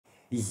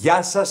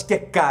Γεια σας και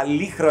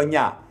καλή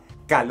χρονιά!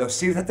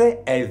 Καλώς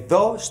ήρθατε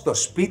εδώ στο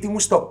σπίτι μου,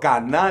 στο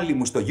κανάλι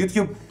μου, στο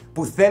YouTube,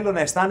 που θέλω να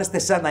αισθάνεστε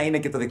σαν να είναι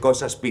και το δικό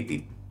σας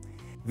σπίτι.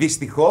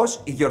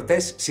 Δυστυχώς, οι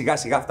γιορτές σιγά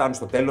σιγά φτάνουν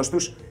στο τέλος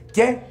τους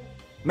και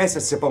μέσα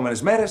στις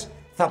επόμενες μέρες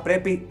θα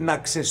πρέπει να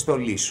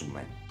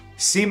ξεστολίσουμε.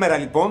 Σήμερα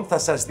λοιπόν θα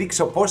σας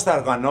δείξω πώς θα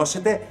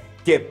οργανώσετε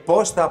και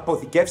πώς θα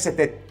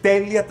αποθηκεύσετε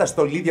τέλεια τα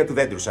στολίδια του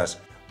δέντρου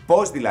σας.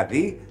 Πώς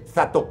δηλαδή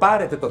θα το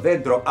πάρετε το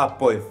δέντρο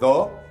από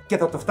εδώ και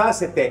θα το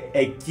φτάσετε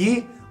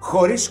εκεί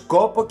χωρίς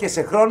κόπο και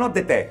σε χρόνο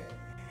Δείτε.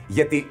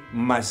 Γιατί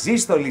μαζί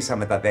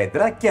στολίσαμε τα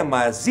δέντρα και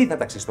μαζί θα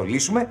τα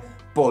ξεστολίσουμε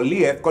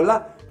πολύ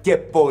εύκολα και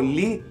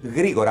πολύ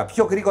γρήγορα.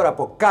 Πιο γρήγορα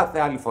από κάθε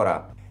άλλη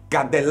φορά.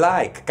 Κάντε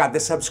like, κάντε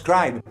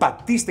subscribe,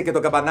 πατήστε και το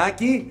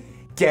καμπανάκι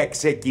και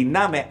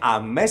ξεκινάμε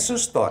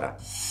αμέσως τώρα.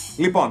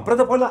 Λοιπόν,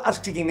 πρώτα απ' όλα ας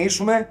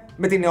ξεκινήσουμε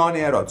με την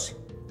αιώνια ερώτηση.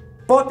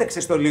 Πότε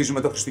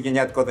ξεστολίζουμε το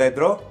χριστουγεννιάτικο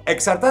δέντρο?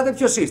 Εξαρτάται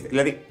ποιος είστε.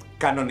 Δηλαδή,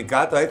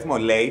 κανονικά το έθιμο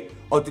λέει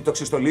ότι το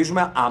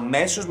ξεστολίζουμε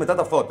αμέσως μετά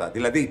τα φώτα.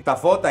 Δηλαδή, τα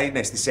φώτα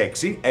είναι στις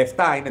 6,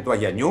 7 είναι του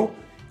Αγιανιού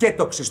και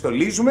το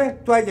ξεστολίζουμε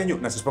του Αγιανιού.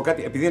 Να σας πω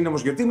κάτι, επειδή είναι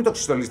όμως γιορτή, μην το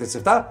ξεστολίζετε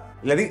στις 7,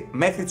 δηλαδή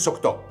μέχρι τις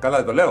 8. Καλά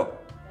δεν το λέω?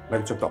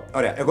 Μέχρι τις 8.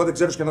 Ωραία, εγώ δεν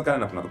ξέρω σχεδόν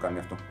κανένα που να το κάνει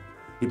αυτό.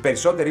 Οι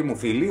περισσότεροι μου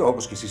φίλοι,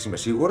 όπως και εσείς είμαι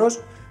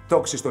σίγουρος, το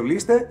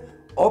ξεστολίστε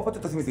όποτε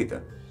το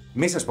θυμηθείτε.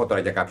 Μην σας πω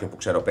τώρα για κάποιον που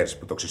ξέρω πέρσι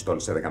που το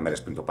ξεστόλισε 10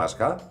 μέρες πριν το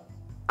Πάσχα.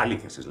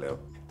 Αλήθεια σας λέω.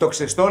 Το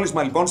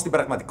ξεστόλισμα λοιπόν στην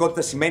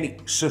πραγματικότητα σημαίνει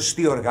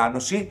σωστή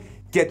οργάνωση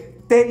και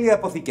τέλεια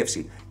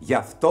αποθήκευση. Γι'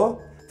 αυτό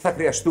θα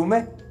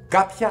χρειαστούμε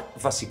κάποια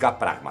βασικά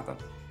πράγματα.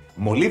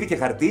 Μολύβι και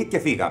χαρτί και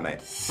φύγαμε.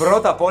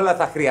 Πρώτα απ' όλα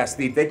θα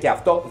χρειαστείτε, και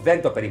αυτό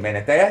δεν το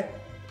περιμένετε,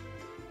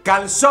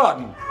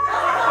 καλσόν!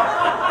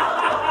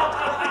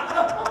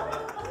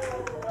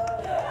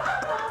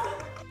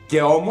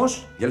 Και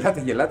όμως,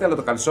 γελάτε, αλλά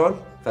το καλσόν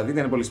θα δείτε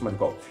είναι πολύ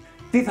σημαντικό.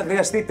 Τι θα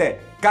χρειαστείτε?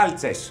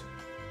 Κάλτσες.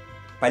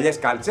 Παλιές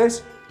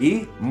κάλτσες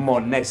ή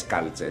μονές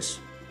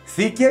κάλτσες.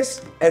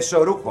 Θήκες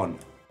εσωρούχων.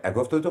 Εγώ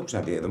αυτό δεν το έχω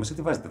ξαναδεί. Εδώ μέσα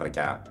τι βάζετε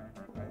βρακιά?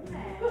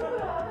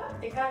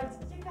 Και κάλτσες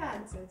και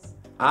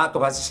κάλτσες. Α, το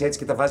βάζεις έτσι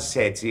και τα βάζεις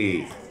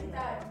έτσι.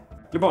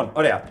 Λοιπόν,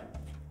 ωραία.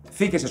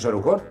 Θήκες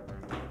εσωρούχων.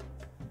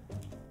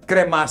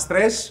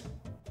 Κρεμάστρες.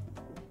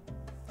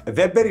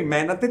 Δεν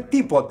περιμένατε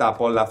τίποτα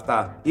από όλα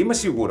αυτά. Είμαι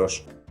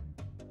σίγουρος.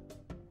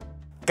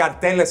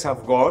 Καρτέλες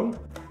αυγών.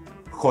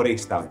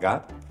 Χωρίς τα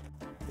αυγά.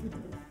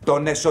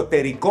 Τον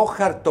εσωτερικό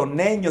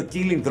χαρτονένιο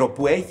κύλινδρο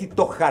που έχει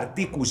το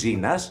χαρτί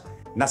κουζίνας.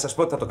 Να σας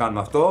πω ότι θα το κάνουμε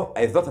αυτό.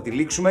 Εδώ θα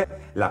τυλίξουμε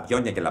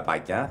λαμπιόνια και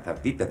λαπάκια. Θα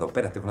δείτε εδώ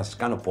πέρα ότι έχω να σας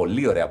κάνω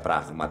πολύ ωραία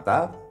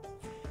πράγματα.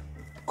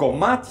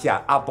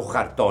 Κομμάτια από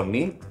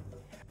χαρτόνι.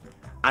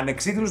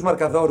 Ανεξίτηλους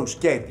μαρκαδόρους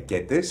και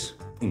ετικέτες.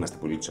 Είμαστε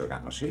πολύ της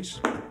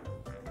οργάνωσης.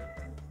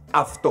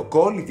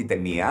 Αυτοκόλλητη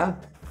ταινία.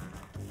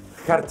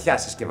 Χαρτιά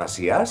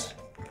συσκευασίας.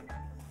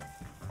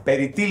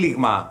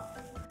 Περιτύλιγμα,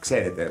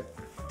 ξέρετε,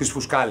 τις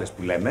φουσκάλες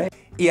που λέμε.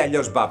 Ή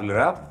αλλιώς bubble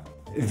wrap,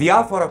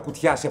 διάφορα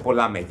κουτιά σε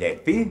πολλά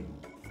μεγέθη,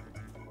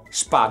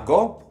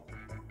 σπάγκο,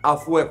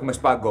 αφού έχουμε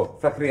σπάγκο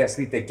θα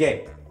χρειαστείτε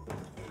και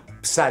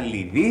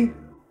ψαλίδι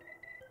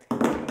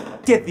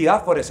και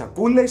διάφορες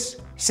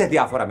σακούλες σε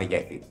διάφορα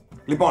μεγέθη.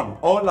 Λοιπόν,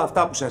 όλα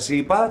αυτά που σας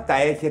είπα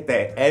τα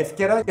έχετε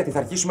εύκαιρα γιατί θα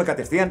αρχίσουμε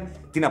κατευθείαν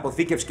την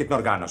αποθήκευση και την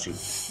οργάνωση.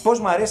 Πώς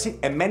μου αρέσει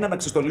εμένα να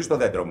ξεστολίσω το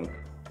δέντρο μου?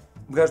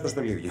 Βγάζω τα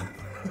στολίδια.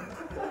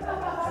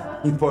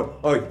 Λοιπόν,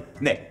 όχι,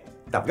 ναι.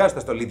 Τα βγάζω τα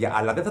στολίδια,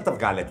 αλλά δεν θα τα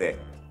βγάλετε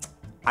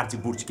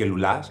αρτσιμπούρτσι και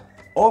λουλάς.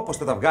 Όπως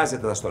θα τα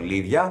βγάζετε τα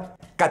στολίδια,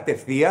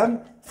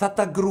 κατευθείαν θα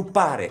τα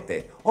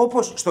γκρουπάρετε.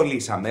 Όπως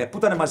στολίσαμε, που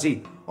ήταν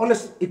μαζί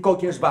όλες οι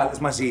κόκκινες μπάλες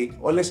μαζί,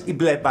 όλες οι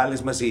μπλε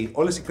μπάλες μαζί,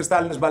 όλες οι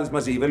κρυστάλλινες μπάλες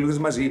μαζί, οι βελούδες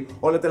μαζί,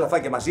 όλα τα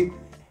ελαφάκια μαζί.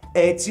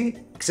 Έτσι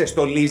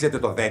ξεστολίζετε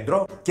το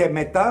δέντρο και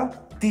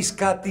μετά τις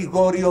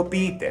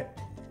κατηγοριοποιείτε.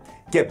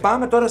 Και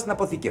πάμε τώρα στην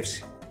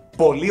αποθήκευση.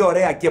 Πολύ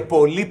ωραία και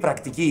πολύ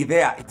πρακτική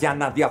ιδέα για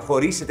να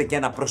διαχωρίσετε και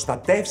να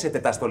προστατεύσετε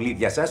τα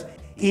στολίδια σας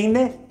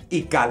είναι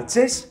οι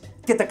κάλτσες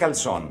και τα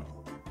καλσόν.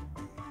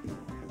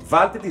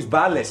 Βάλτε τις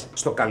μπάλες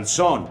στο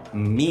καλσόν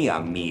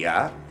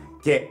μία-μία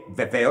και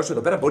βεβαίως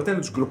εδώ πέρα μπορείτε να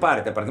τους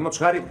γκρουπάρετε. Παραδείγματος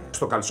χάρη,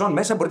 στο καλσόν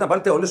μέσα μπορείτε να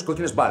βάλετε όλες τις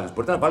κόκκινες μπάλες,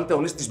 μπορείτε να βάλετε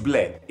όλες τις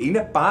μπλε.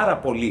 Είναι πάρα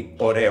πολύ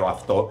ωραίο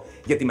αυτό,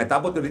 γιατί μετά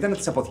μπορείτε να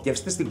τις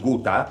αποθηκεύσετε στην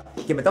κούτα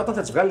και μετά όταν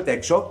θα τις βγάλετε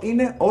έξω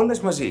είναι όλες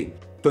μαζί.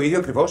 Το ίδιο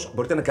ακριβώς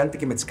μπορείτε να κάνετε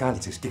και με τις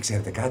κάλτσες. Και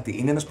ξέρετε κάτι,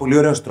 είναι ένας πολύ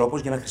ωραίος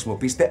τρόπος για να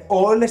χρησιμοποιήσετε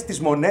όλες τις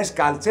μονές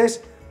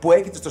κάλτσες που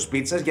έχετε στο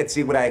σπίτι σας, γιατί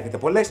σίγουρα έχετε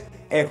πολλές.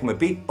 Έχουμε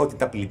πει ότι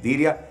τα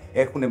πλυντήρια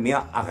έχουν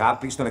μια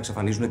αγάπη στο να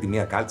εξαφανίζουν τη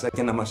μία κάλτσα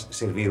και να μας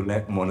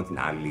σερβίρουν μόνο την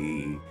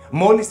άλλη.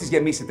 Μόλις τις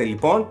γεμίσετε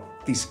λοιπόν,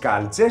 τις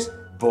κάλτσες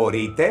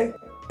μπορείτε,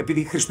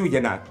 επειδή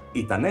Χριστούγεννα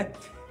ήτανε,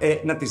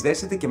 να τις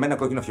δέσετε και με ένα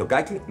κόκκινο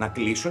φιωγκάκι να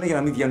κλείσουν για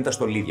να μην βγαίνουν τα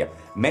στολίδια.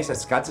 Μέσα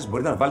στις κάλτσες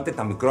μπορείτε να βάλετε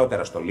τα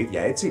μικρότερα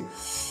στολίδια, έτσι.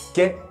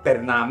 Και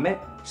περνάμε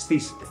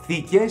στις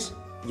θήκες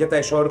για τα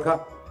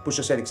εσώρουχα που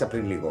σας έδειξα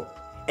πριν λίγο.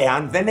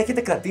 Εάν δεν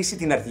έχετε κρατήσει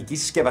την αρχική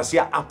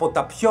συσκευασία από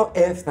τα πιο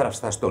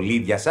εύθραυστα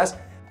στολίδια σας,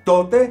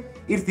 τότε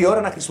ήρθε η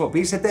ώρα να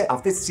χρησιμοποιήσετε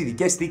αυτές τις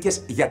ειδικές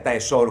θήκες για τα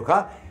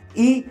εσώρουχα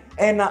ή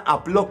ένα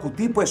απλό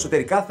κουτί που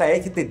εσωτερικά θα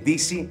έχετε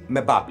ντύσει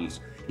με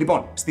bubbles.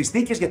 Λοιπόν, στις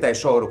θήκες για τα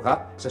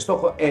εσώρουχα, σας το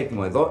έχω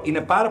έτοιμο εδώ,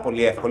 είναι πάρα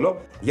πολύ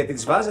εύκολο γιατί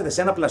τις βάζετε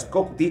σε ένα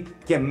πλαστικό κουτί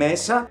και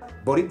μέσα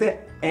μπορείτε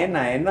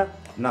ένα-ένα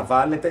να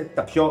βάλετε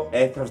τα πιο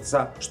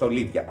εύθραυστα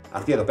στολίδια.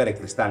 Αυτή εδώ πέρα η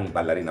κρυστάλλινη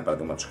μπαλαρίνα,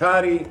 παραδείγματος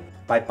χάρη,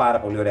 πάει πάρα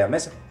πολύ ωραία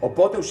μέσα.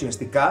 Οπότε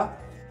ουσιαστικά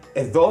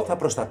εδώ θα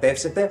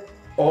προστατεύσετε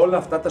όλα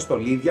αυτά τα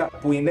στολίδια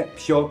που είναι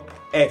πιο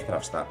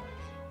εύθραυστα.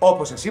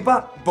 Όπως σας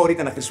είπα,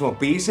 μπορείτε να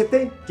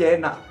χρησιμοποιήσετε και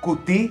ένα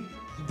κουτί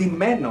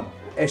ντυμένο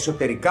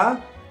εσωτερικά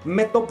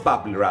με το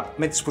bubble wrap,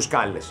 με τις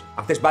φουσκάλες.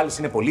 Αυτές οι μπάλες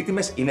είναι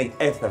πολύτιμες, είναι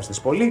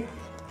εύθραυστες πολύ.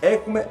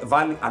 Έχουμε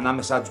βάλει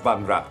ανάμεσά τους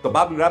bubble wrap. Το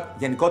bubble wrap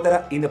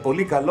γενικότερα είναι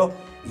πολύ καλό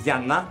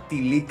για να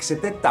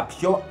τυλίξετε τα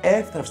πιο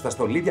εύθραυστα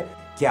στολίδια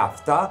και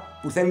αυτά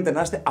που θέλετε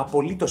να είστε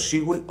απολύτως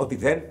σίγουροι ότι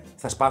δεν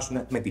θα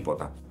σπάσουν με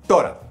τίποτα.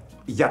 Τώρα,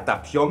 για τα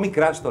πιο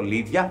μικρά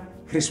στολίδια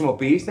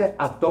χρησιμοποιήστε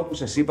αυτό που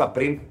σας είπα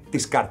πριν,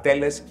 τις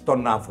καρτέλες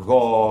των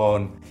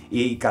αυγών.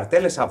 Οι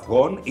καρτέλες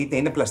αυγών είτε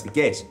είναι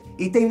πλαστικές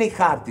είτε είναι οι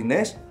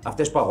χάρτινες,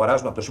 αυτές που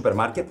αγοράζουμε από το σούπερ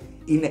μάρκετ,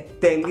 είναι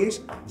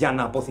τέλειες για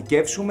να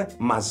αποθηκεύσουμε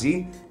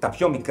μαζί τα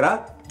πιο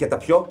μικρά και τα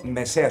πιο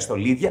μεσαία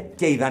στολίδια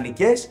και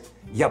ιδανικές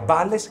για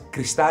μπάλες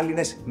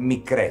κρυστάλλινες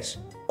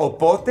μικρές.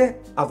 Οπότε,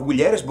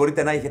 αυγουλιέρες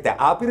μπορείτε να έχετε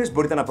άπειρες,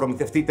 μπορείτε να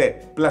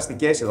προμηθευτείτε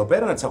πλαστικές εδώ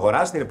πέρα, να τις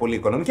αγοράσετε, είναι πολύ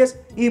οικονομικές,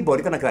 ή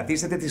μπορείτε να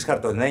κρατήσετε τις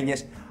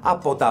χαρτονένιες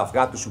από τα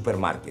αυγά του σούπερ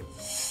μάρκετ.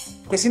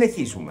 Και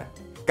συνεχίζουμε.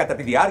 Κατά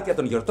τη διάρκεια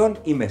των γιορτών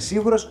είμαι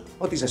σίγουρος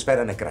ότι σας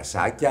φέρανε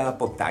κρασάκια,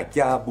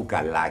 ποτάκια,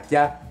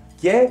 μπουκαλάκια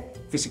και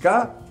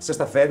φυσικά σας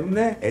τα φέρνουν,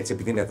 έτσι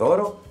επειδή είναι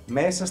δώρο,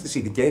 μέσα στις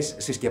ειδικές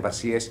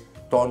συσκευασίες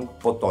των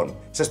ποτών.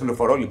 Σας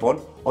πληροφορώ λοιπόν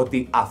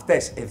ότι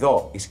αυτές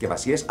εδώ οι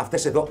συσκευασίες,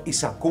 αυτές εδώ οι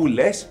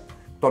σακούλες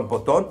των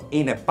ποτών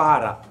είναι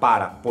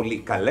πάρα πολύ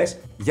καλές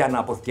για να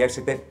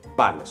αποθηκεύσετε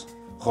μπάλες.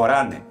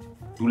 Χωράνε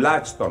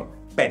τουλάχιστον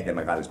 5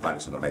 μεγάλες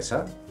μπάλες εδώ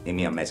μέσα, η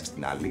μία μέσα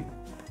στην άλλη.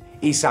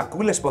 Οι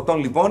σακούλες ποτών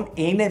λοιπόν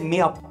είναι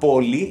μια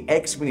πολύ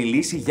έξυπνη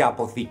λύση για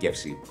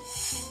αποθήκευση.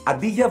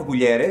 Αντί για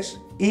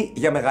αυγουλιέρες ή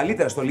για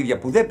μεγαλύτερα στολίδια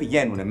που δεν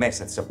πηγαίνουν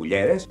μέσα στις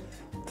αυγουλιέρες,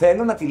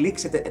 θέλω να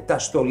τυλίξετε τα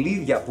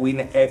στολίδια που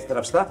είναι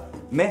εύθραυστα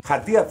με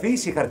χαρτί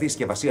αφής ή χαρτί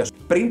συσκευασίας.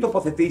 Πριν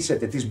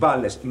τοποθετήσετε τις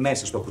μπάλες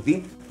μέσα στο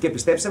κουτί και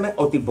πιστέψτε με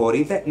ότι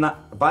μπορείτε να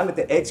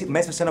βάλετε έτσι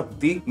μέσα σε ένα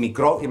κουτί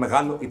μικρό ή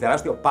μεγάλο ή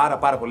τεράστιο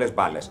πάρα πολλές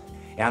μπάλες.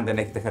 Εάν δεν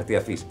έχετε χαρτί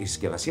αφής ή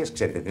συσκευασίας,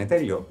 ξέρετε τι είναι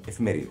τέλειο,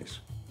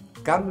 εφημερίδες.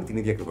 Κάνουν την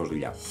ίδια ακριβώς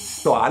δουλειά.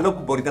 Το άλλο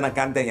που μπορείτε να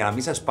κάνετε για να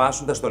μην σας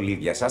σπάσουν τα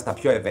στολίδια σας, τα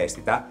πιο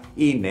ευαίσθητα,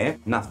 είναι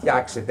να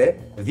φτιάξετε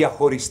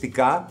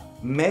διαχωριστικά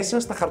μέσα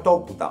στα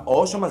χαρτόκουτα.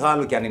 Όσο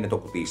μεγάλο και αν είναι το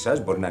κουτί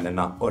σας, μπορεί να είναι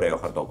ένα ωραίο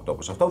χαρτόκουτο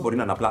όπως αυτό, μπορεί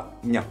να είναι απλά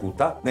μια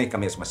κούτα, δεν έχει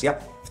καμία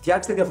σημασία.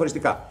 Φτιάξτε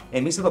διαχωριστικά.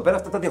 Εμείς εδώ πέρα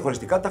αυτά τα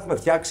διαχωριστικά τα έχουμε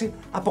φτιάξει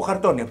από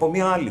χαρτόνι, από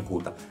μια άλλη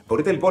κούτα.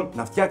 Μπορείτε λοιπόν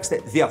να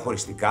φτιάξετε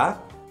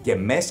διαχωριστικά και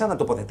μέσα να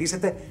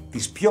τοποθετήσετε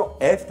τις πιο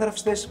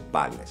εύθραυστες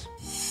μπάλες.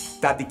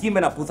 Τα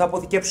αντικείμενα που θα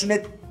αποθηκεύσουν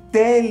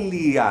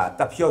τέλεια,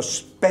 τα πιο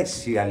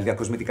special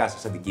διακοσμητικά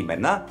σας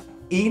αντικείμενα,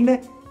 είναι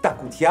τα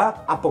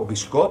κουτιά από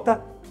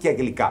μπισκότα και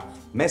γλυκά.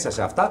 Μέσα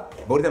σε αυτά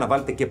μπορείτε να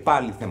βάλετε και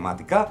πάλι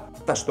θεματικά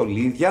τα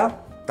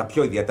στολίδια, τα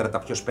πιο ιδιαίτερα, τα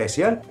πιο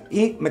special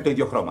ή με το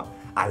ίδιο χρώμα.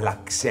 Αλλά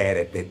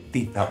ξέρετε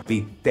τι θα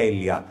πει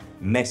τέλεια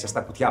μέσα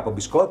στα κουτιά από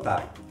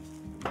μπισκότα?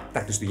 Τα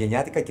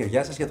χριστουγεννιάτικα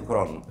κεριά σας για του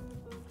χρόνου.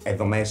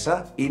 Εδώ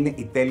μέσα είναι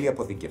η τέλεια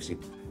αποθήκευση.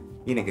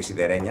 Είναι και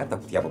σιδερένια, τα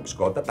κουτιά από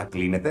μπισκότα, τα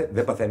κλείνετε,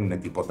 δεν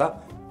παθαίνουν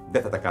τίποτα.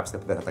 Δεν θα τα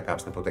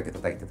κάψετε ποτέ και θα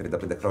τα έχετε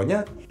 35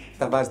 χρόνια.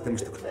 Τα βάζετε μες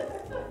στο κουτί.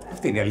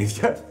 Αυτή είναι η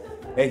αλήθεια.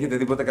 Έχετε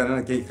δει ποτέ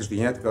κανένα και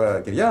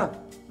χριστουγεννιάτικα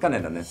κεριά?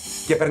 Κανένα, ναι.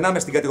 Και περνάμε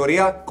στην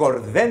κατηγορία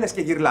κορδέλες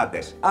και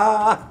γυρλάντες.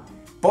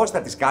 Πώς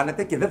θα τις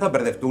κάνετε και δεν θα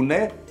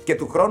μπερδευτούνε και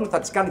του χρόνου θα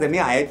τις κάνετε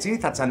μία έτσι,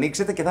 θα τις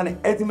ανοίξετε και θα είναι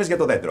έτοιμες για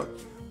το δέντρο.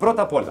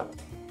 Πρώτα απ' όλα,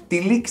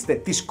 τυλίξτε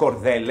τις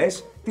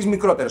κορδέλες, τις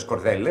μικρότερες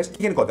κορδέλες και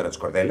γενικότερα τις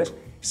κορδέλες,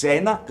 σε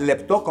ένα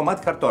λεπτό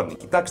κομμάτι χαρτόνι.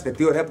 Κοιτάξτε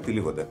τι ωραία που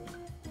τυλίγονται.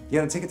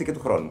 Για να τις έχετε και του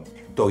χρόνου.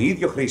 Το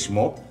ίδιο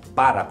χρήσιμο,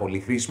 πάρα πολύ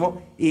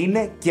χρήσιμο,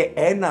 είναι και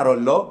ένα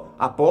ρολό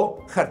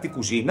από χαρτί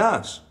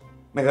κουζίνας.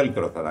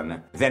 Μεγαλύτερο θα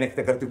ήταν. Δεν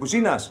έχετε χαρτί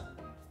κουζίνας?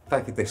 Θα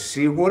έχετε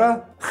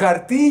σίγουρα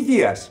χαρτί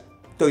υγείας.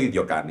 Το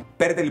ίδιο κάνει.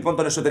 Παίρνετε λοιπόν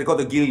τον εσωτερικό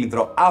τον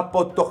κύλινδρο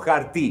από το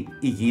χαρτί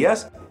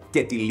υγείας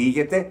και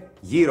τυλίγετε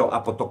γύρω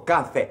από το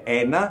κάθε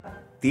ένα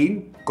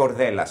την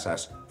κορδέλα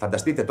σας.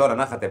 Φανταστείτε τώρα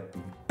να είχατε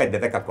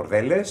 5-10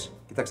 κορδέλες.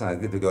 Κοιτάξτε να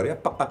δείτε τι ωραία.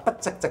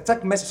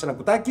 Τσακ, μέσα σε ένα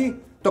κουτάκι.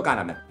 Το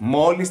κάναμε.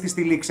 Μόλις τις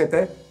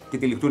τυλίξετε και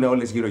τυλιχτούν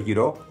όλες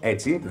γύρω-γύρω,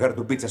 έτσι,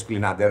 γαρτουπίτσα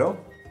σπλινάντερο,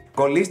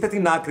 κολλήστε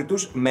την άκρη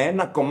τους με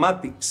ένα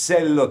κομμάτι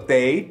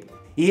sellotape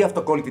ή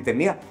αυτοκόλλητη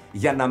ταινία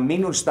για να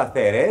μείνουν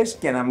σταθερές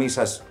και να μην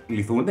σας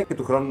λυθούν και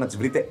του χρόνου να τις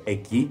βρείτε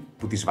εκεί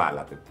που τις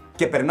βάλατε.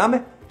 Και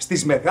περνάμε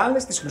στις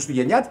μεγάλες, τις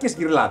χριστουγεννιάτικες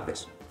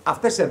γυρλάντες.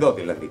 Αυτές εδώ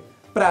δηλαδή.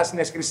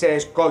 Πράσινες,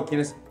 χρυσές,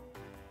 κόκκινες.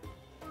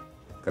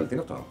 Καλή, τι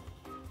είναι αυτό?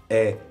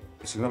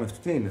 Συγγνώμη, αυτό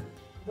τι είναι?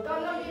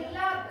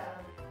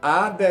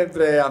 Τολογυρλάντα. Άντε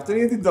βρε, αυτό είναι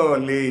για την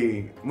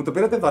Τόλη. Μου το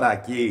πήρατε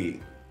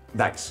δωράκι.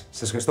 Εντάξει,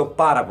 σας ευχαριστώ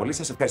πάρα πολύ,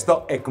 σας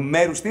ευχαριστώ εκ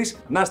μέρους της.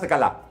 Να είστε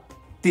καλά.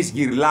 Τις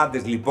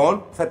γυρλάντες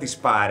λοιπόν θα τις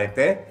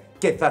πάρετε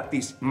και θα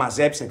τις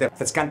μαζέψετε,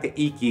 θα τις κάνετε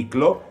ή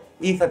κύκλο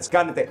ή θα τις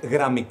κάνετε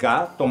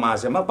γραμμικά το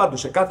μάζεμα. Πάντως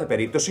σε κάθε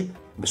περίπτωση,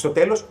 στο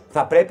τέλος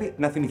θα πρέπει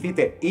να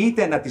θυμηθείτε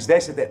είτε να τις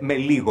δέσετε με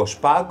λίγο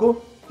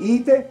σπάγκο,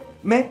 είτε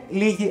με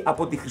λίγη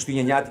από τη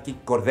χριστουγεννιάτικη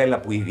κορδέλα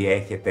που ήδη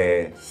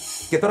έχετε.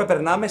 Και τώρα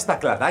περνάμε στα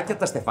κλαδάκια,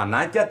 τα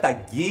στεφανάκια, τα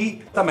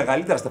γκί, τα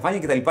μεγαλύτερα στεφάνια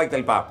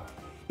κτλ.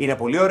 Είναι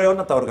πολύ ωραίο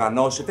να τα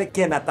οργανώσετε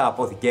και να τα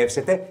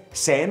αποθηκεύσετε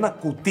σε ένα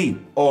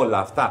κουτί όλα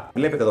αυτά.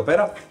 Βλέπετε εδώ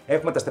πέρα,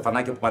 έχουμε τα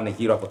στεφανάκια που πάνε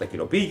γύρω από τα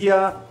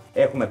κυροπήγια,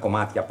 έχουμε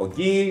κομμάτια από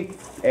γκί,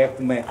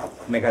 έχουμε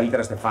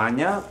μεγαλύτερα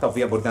στεφάνια, τα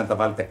οποία μπορείτε να τα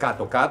βάλετε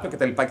κάτω-κάτω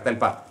κτλ.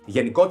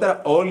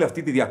 Γενικότερα όλη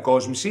αυτή τη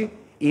διακόσμηση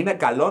είναι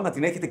καλό να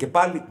την έχετε και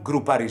πάλι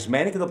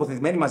γκρουπαρισμένη και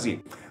τοποθετημένη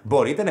μαζί.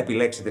 Μπορείτε να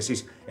επιλέξετε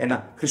εσείς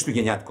ένα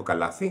χριστουγεννιάτικο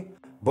καλάθι,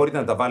 μπορείτε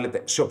να τα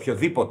βάλετε σε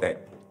οποιοδήποτε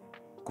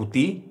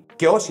κουτί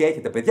και όσοι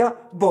έχετε παιδιά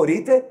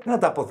μπορείτε να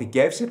τα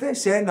αποθηκεύσετε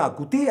σε ένα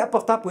κουτί από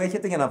αυτά που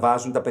έχετε για να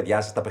βάζουν τα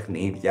παιδιά σας τα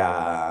παιχνίδια.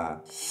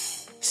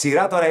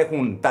 Σειρά τώρα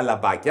έχουν τα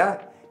λαμπάκια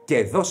και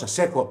εδώ σας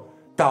έχω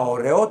τα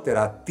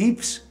ωραιότερα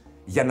tips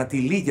για να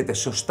τυλίγετε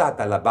σωστά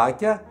τα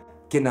λαμπάκια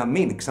και να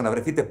μην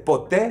ξαναβρεθείτε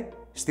ποτέ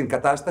στην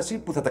κατάσταση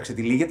που θα τα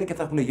ξετυλίγετε και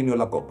θα έχουν γίνει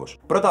όλα κόμπος.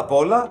 Πρώτα απ'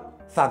 όλα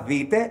θα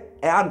δείτε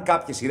εάν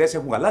κάποιες σειρές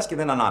έχουν γαλάσει και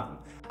δεν ανάβουν.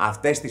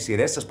 Αυτές τις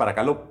σειρές σας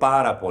παρακαλώ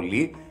πάρα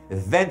πολύ,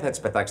 δεν θα τις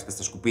πετάξετε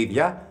στα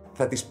σκουπίδια,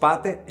 θα τις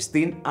πάτε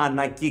στην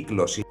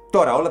ανακύκλωση.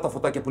 Τώρα όλα τα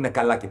φωτάκια που είναι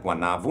καλά και που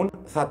ανάβουν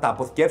θα τα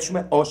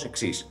αποθηκεύσουμε ως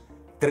εξής.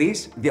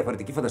 3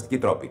 διαφορετικοί φανταστικοί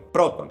τρόποι.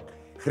 Πρώτον,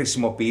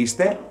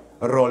 χρησιμοποιήστε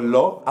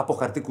ρολό από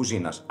χαρτί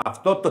κουζίνας.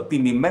 Αυτό το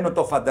τιμημένο,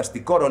 το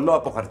φανταστικό ρολό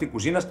από χαρτί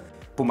κουζίνας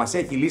που μας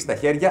έχει λύσει τα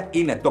χέρια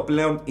είναι το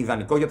πλέον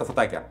ιδανικό για τα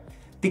φωτάκια.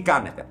 Τι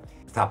κάνετε?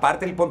 Θα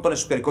πάρετε λοιπόν τον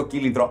εσωτερικό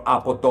κύλινδρο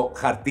από το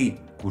χαρτί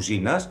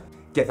κουζίνας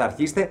και θα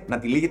αρχίσετε να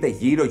τυλίγετε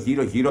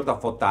γύρω τα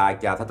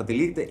φωτάκια. Θα τα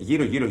τυλίγετε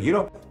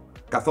γύρω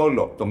καθ'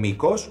 όλο το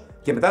μήκος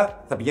και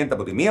μετά θα πηγαίνετε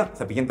από τη μία,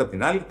 θα πηγαίνετε από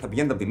την άλλη, θα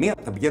πηγαίνετε από τη μία,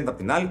 θα πηγαίνετε από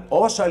την άλλη,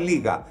 όσα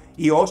λίγα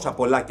ή όσα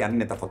πολλά και αν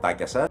είναι τα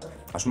φωτάκια σας.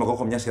 Ας πούμε, εγώ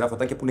έχω μια σειρά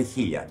φωτάκια που είναι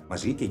 1000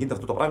 μαζί και γίνεται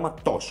αυτό το πράγμα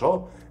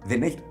τόσο,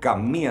 δεν έχει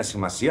καμία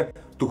σημασία.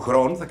 Του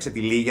χρόνου θα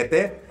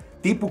ξετυλίγετε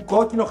τύπου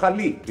κόκκινο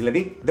χαλί.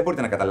 Δηλαδή δεν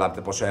μπορείτε να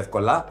καταλάβετε πόσο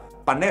εύκολα,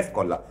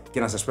 πανεύκολα. Και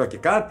να σας πω και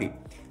κάτι.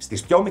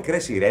 Στις πιο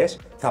μικρές σειρές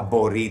θα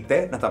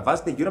μπορείτε να τα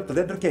βάζετε γύρω από το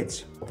δέντρο και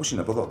έτσι. Όπως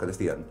είναι από εδώ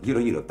κατευθείαν.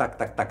 Γύρω-γύρω. Τάκ.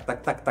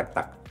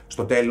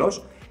 Στο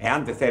τέλος,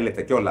 εάν δεν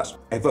θέλετε κιόλας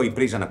εδώ η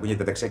πρίζα να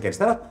κουνιέται δεξιά και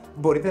αριστερά,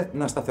 μπορείτε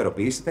να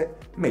σταθεροποιήσετε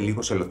με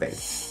λίγο σελοτέιπ.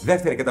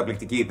 Δεύτερη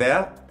καταπληκτική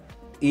ιδέα,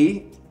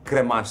 η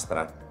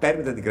κρεμάστρα.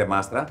 Παίρνετε την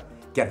κρεμάστρα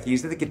και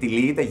αρχίζετε και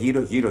τυλίγετε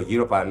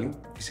γύρω πάλι,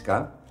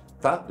 φυσικά,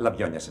 τα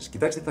λαμπιόνια σας.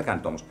 Κοιτάξτε τι θα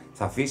κάνετε όμως.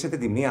 Θα αφήσετε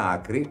τη μία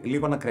άκρη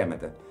λίγο να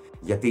κρέμεται.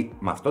 Γιατί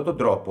με αυτόν τον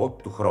τρόπο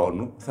του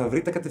χρόνου θα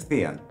βρείτε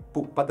κατευθείαν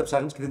που πάντα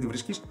ψάχνεις και δεν τη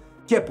βρίσκεις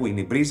και που είναι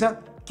η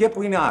πρίζα και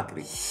που είναι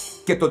άκρη.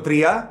 Και το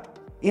 3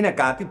 είναι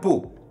κάτι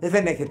που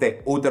δεν έχετε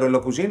ούτε ρολό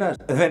κουζίνας,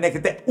 δεν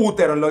έχετε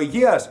ούτε ρολό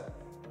υγείας.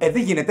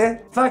 Δεν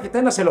γίνεται, θα έχετε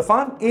ένα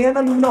σελοφάν ή ένα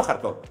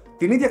αλουμινόχαρτο.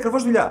 Την ίδια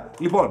ακριβώς δουλειά.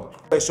 Λοιπόν,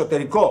 το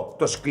εσωτερικό,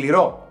 το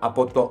σκληρό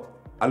από το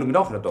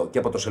αλουμινόχαρτο και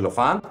από το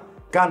σελοφάν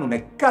κάνουν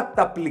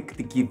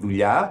καταπληκτική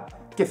δουλειά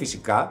και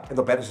φυσικά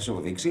εδώ πέρα σας έχω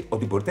δείξει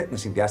ότι μπορείτε να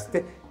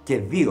συνδυάσετε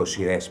και 2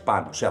 σειρές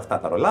πάνω σε αυτά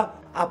τα ρολά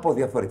από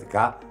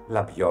διαφορετικά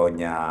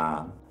λαμπιόνια.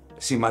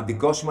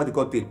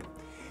 Σημαντικό tip.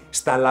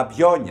 Στα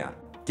λαμπιόνια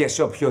και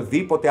σε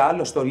οποιοδήποτε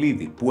άλλο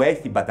στολίδι που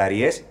έχει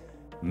μπαταρίες,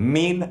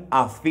 μην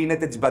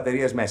αφήνετε τις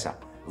μπαταρίες μέσα.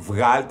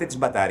 Βγάλτε τις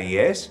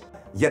μπαταρίες,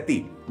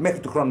 γιατί μέχρι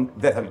του χρόνου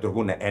δεν θα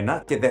λειτουργούν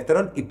ένα και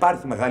δεύτερον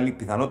υπάρχει μεγάλη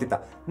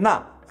πιθανότητα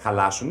να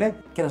χαλάσουν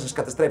και να σας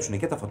καταστρέψουν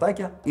και τα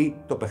φωτάκια ή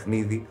το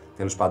παιχνίδι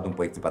τέλος πάντων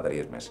που έχει τις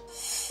μπαταρίες μέσα.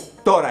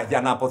 Τώρα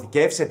για να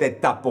αποθηκεύσετε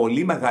τα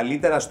πολύ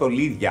μεγαλύτερα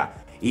στολίδια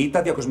ή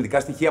τα διακοσμητικά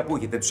στοιχεία που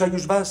έχετε, τους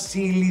Άγιους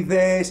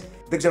Βασίλειδες,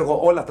 δεν ξέρω εγώ,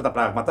 όλα αυτά τα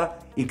πράγματα,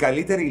 η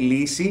καλύτερη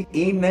λύση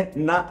είναι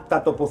να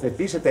τα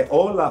τοποθετήσετε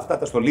όλα αυτά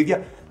τα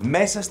στολίδια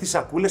μέσα στις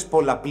σακούλες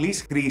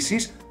πολλαπλής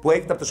χρήσης που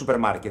έχετε από το σούπερ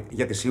μάρκετ.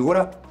 Γιατί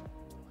σίγουρα,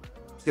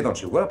 σχεδόν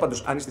σίγουρα,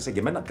 πάντως αν είστε σαν και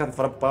εμένα, κάθε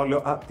φορά που πάω λέω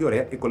 «Α, τι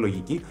ωραία,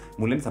 οικολογική»,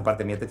 μου λένε θα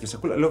πάρετε μια τέτοια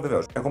σακούλα. Λέω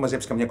βεβαίως, έχω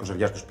μαζέψει καμιά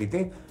κοσοριά στο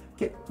σπίτι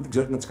και δεν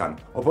ξέρω τι να τις κάνω.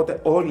 Οπότε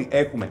όλοι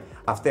έχουμε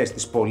αυτές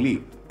τις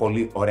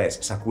πολύ ωραίες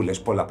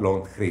σακούλες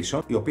πολλαπλών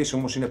χρήσεων, οι οποίες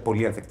όμως είναι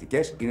πολύ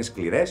ανθεκτικές, είναι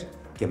σκληρές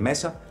και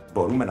μέσα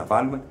μπορούμε να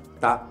βάλουμε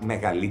τα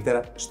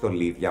μεγαλύτερα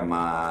στολίδια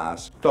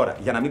μας. Τώρα,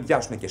 για να μην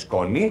πιάσουν και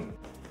σκόνη,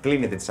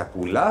 κλείνετε τη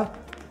σακούλα,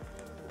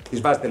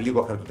 τις βάζετε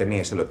λίγο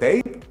χαρτοτενίες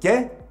σελοτέιπ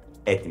και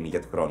έτοιμοι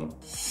για του χρόνου.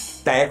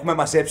 Τα έχουμε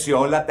μαζέψει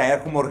όλα, τα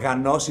έχουμε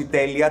οργανώσει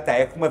τέλεια, τα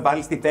έχουμε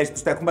βάλει στη θέση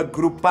τους, τα έχουμε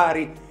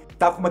γκρουπάρει,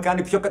 τα έχουμε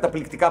κάνει πιο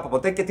καταπληκτικά από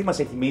ποτέ και τι μας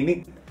έχει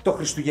μείνει? Το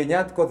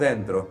χριστουγεννιάτικο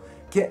δέντρο.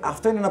 Και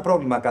αυτό είναι ένα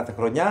πρόβλημα κάθε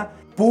χρονιά.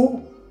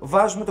 Πού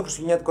βάζουμε το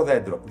χριστουγεννιάτικο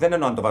δέντρο? Δεν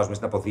εννοώ αν το βάζουμε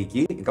στην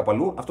αποθήκη ή κάπου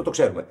αλλού, αυτό το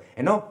ξέρουμε.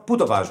 Ενώ πού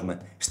το βάζουμε?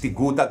 Στην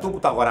κούτα του που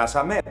το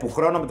αγοράσαμε, που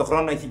χρόνο με το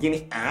χρόνο έχει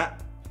γίνει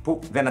που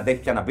δεν αντέχει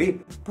πια να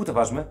μπει. Πού το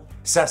βάζουμε?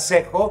 Σας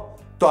έχω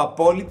το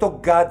απόλυτο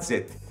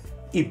gadget.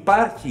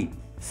 Υπάρχει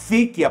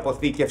θήκη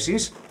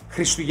αποθήκευσης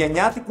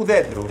χριστουγεννιάτικου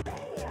δέντρου.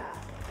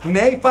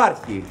 Ναι,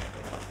 υπάρχει.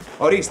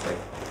 Ορίστε.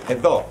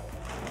 Εδώ.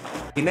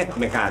 Είναι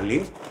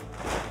μεγάλη.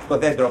 Το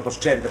δέντρο, όπως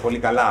ξέρετε πολύ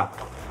καλά,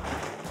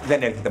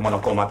 δεν έρχεται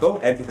μονοκόμματο,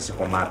 έρχεται σε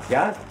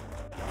κομμάτια.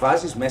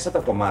 Βάζεις μέσα τα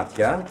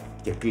κομμάτια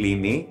και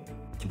κλείνει.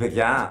 Και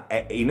παιδιά,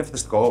 είναι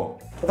φανταστικό.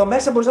 Εδώ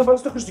μέσα μπορείς να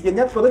βάλεις το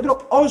χριστουγεννιάτικο δέντρο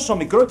όσο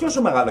μικρό και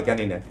όσο μεγάλο κι αν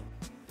είναι.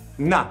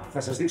 Να, θα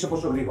σας δείξω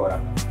πόσο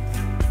γρήγορα.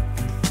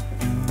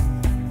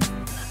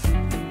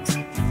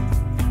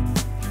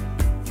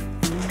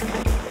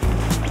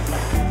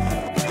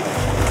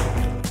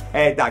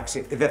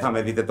 Εντάξει, δεν θα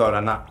με δείτε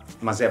τώρα να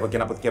μαζεύω και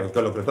να αποθηκεύω και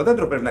ολόκληρο το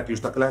δέντρο. Πρέπει να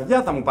κλείσω τα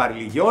κλαδιά, θα μου πάρει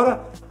λίγη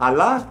ώρα.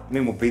 Αλλά μη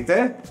μου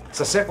πείτε,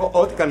 σας έχω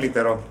ό,τι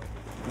καλύτερο.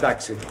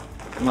 Εντάξει,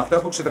 με αυτό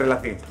έχω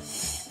ξετρελαθεί.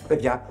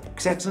 Παιδιά,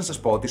 ξέχασα να σας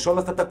πω ότι σε όλα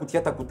αυτά τα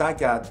κουτιά, τα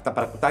κουτάκια, τα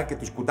παρακουτάκια,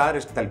 τους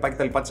κουτάρες κτλ.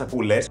 Τις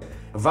σακούλες,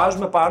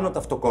 βάζουμε πάνω τα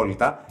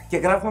αυτοκόλλητα και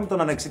γράφουμε με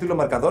τον ανεξίτηλο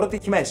μαρκαδόρο τι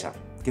έχει μέσα.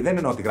 Και δεν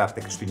εννοώ ότι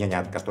γράφετε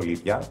Χριστουγεννιάτικα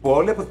Στολίδια, που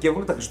όλοι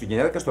αποθηκεύουν τα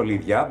Χριστουγεννιάτικα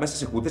Στολίδια μέσα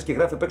σε κούτες και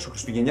γράφει απ' έξω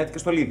Χριστουγεννιάτικα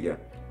Στολίδια.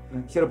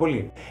 Χαίρομαι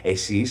πολύ.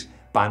 Εσείς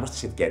πάνω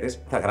στις ετικέτες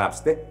θα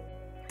γράψετε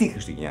τι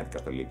Χριστουγεννιάτικα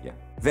Στολίδια.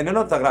 Δεν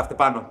εννοώ ότι θα γράφετε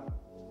πάνω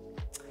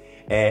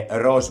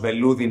ροζ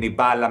βελούδινη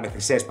μπάλα με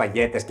χρυσές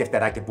παγέτες και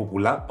φτερά και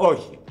πούπουλα.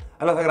 Όχι.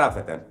 Αλλά θα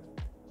γράφετε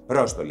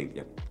ροζ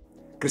στολίδια,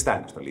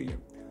 κρυστάλλινα στολίδια,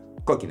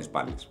 κόκκινες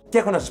μπάλες. Και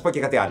έχω να σας πω και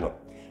κάτι άλλο.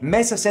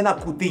 Μέσα σε ένα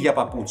κουτί για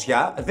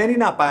παπούτσια δεν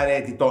είναι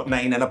απαραίτητο να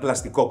είναι ένα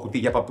πλαστικό κουτί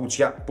για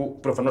παπούτσια, που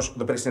προφανώς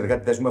εδώ πέρα οι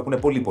συνεργάτες μου έχουν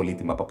πολύ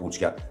πολύτιμα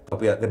παπούτσια, τα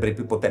οποία δεν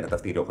πρέπει ποτέ να τα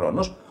φτύρει ο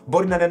χρόνος.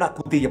 Μπορεί να είναι ένα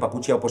κουτί για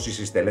παπούτσια όπως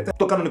εσείς θέλετε,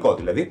 το κανονικό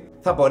δηλαδή.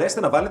 Θα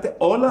μπορέσετε να βάλετε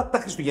όλα τα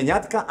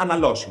χριστουγεννιάτικα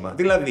αναλώσιμα.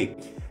 Δηλαδή,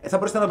 θα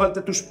μπορέσετε να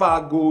βάλετε τους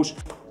πάγκους,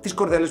 τις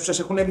κορδέλες που σας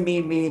έχουν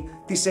μείνει,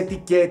 τις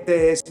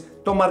ετικέτες,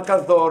 το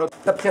μαρκαδόρο,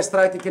 τα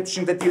πιαστράκια και τους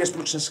συνδετήρες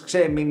που σας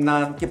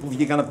ξέμειναν και που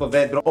βγήκαν από το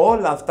δέντρο.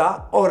 Όλα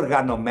αυτά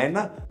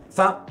οργανωμένα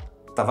θα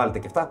τα βάλετε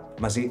και αυτά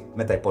μαζί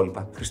με τα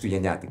υπόλοιπα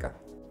χριστουγεννιάτικα.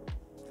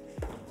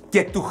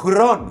 Και του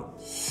χρόνου.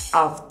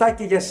 Αυτά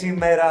και για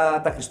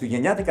σήμερα. Τα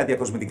χριστουγεννιάτικα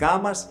διακοσμητικά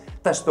μας,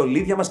 τα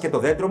στολίδια μας και το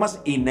δέντρο μας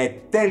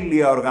είναι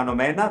τέλεια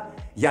οργανωμένα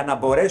για να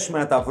μπορέσουμε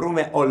να τα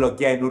βρούμε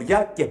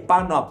ολοκαίνουρια και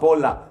πάνω απ'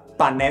 όλα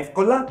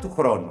πανεύκολα του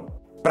χρόνου.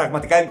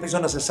 Πραγματικά ελπίζω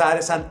να σας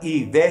άρεσαν οι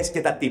ιδέες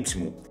και τα tips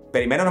μου.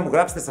 Περιμένω να μου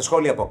γράψετε στα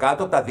σχόλια από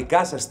κάτω τα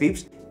δικά σας tips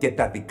και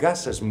τα δικά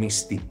σας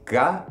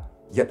μυστικά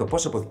για το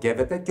πώς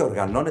αποθηκεύετε και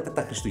οργανώνετε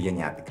τα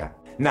χριστουγεννιάτικα.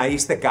 Να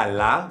είστε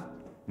καλά,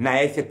 να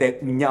έχετε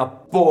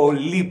μια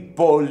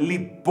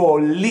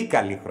πολύ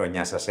καλή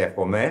χρονιά σας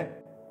εύχομαι,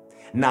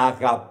 να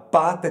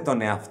αγαπάτε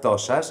τον εαυτό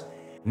σας,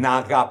 να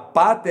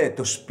αγαπάτε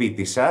το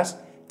σπίτι σας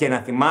και να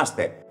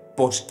θυμάστε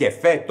πως και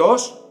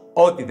φέτος,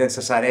 ό,τι δεν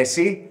σας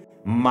αρέσει,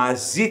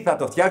 μαζί θα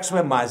το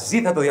φτιάξουμε,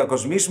 μαζί θα το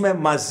διακοσμήσουμε,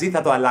 μαζί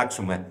θα το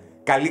αλλάξουμε.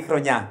 Καλή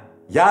χρονιά!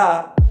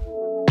 Γεια!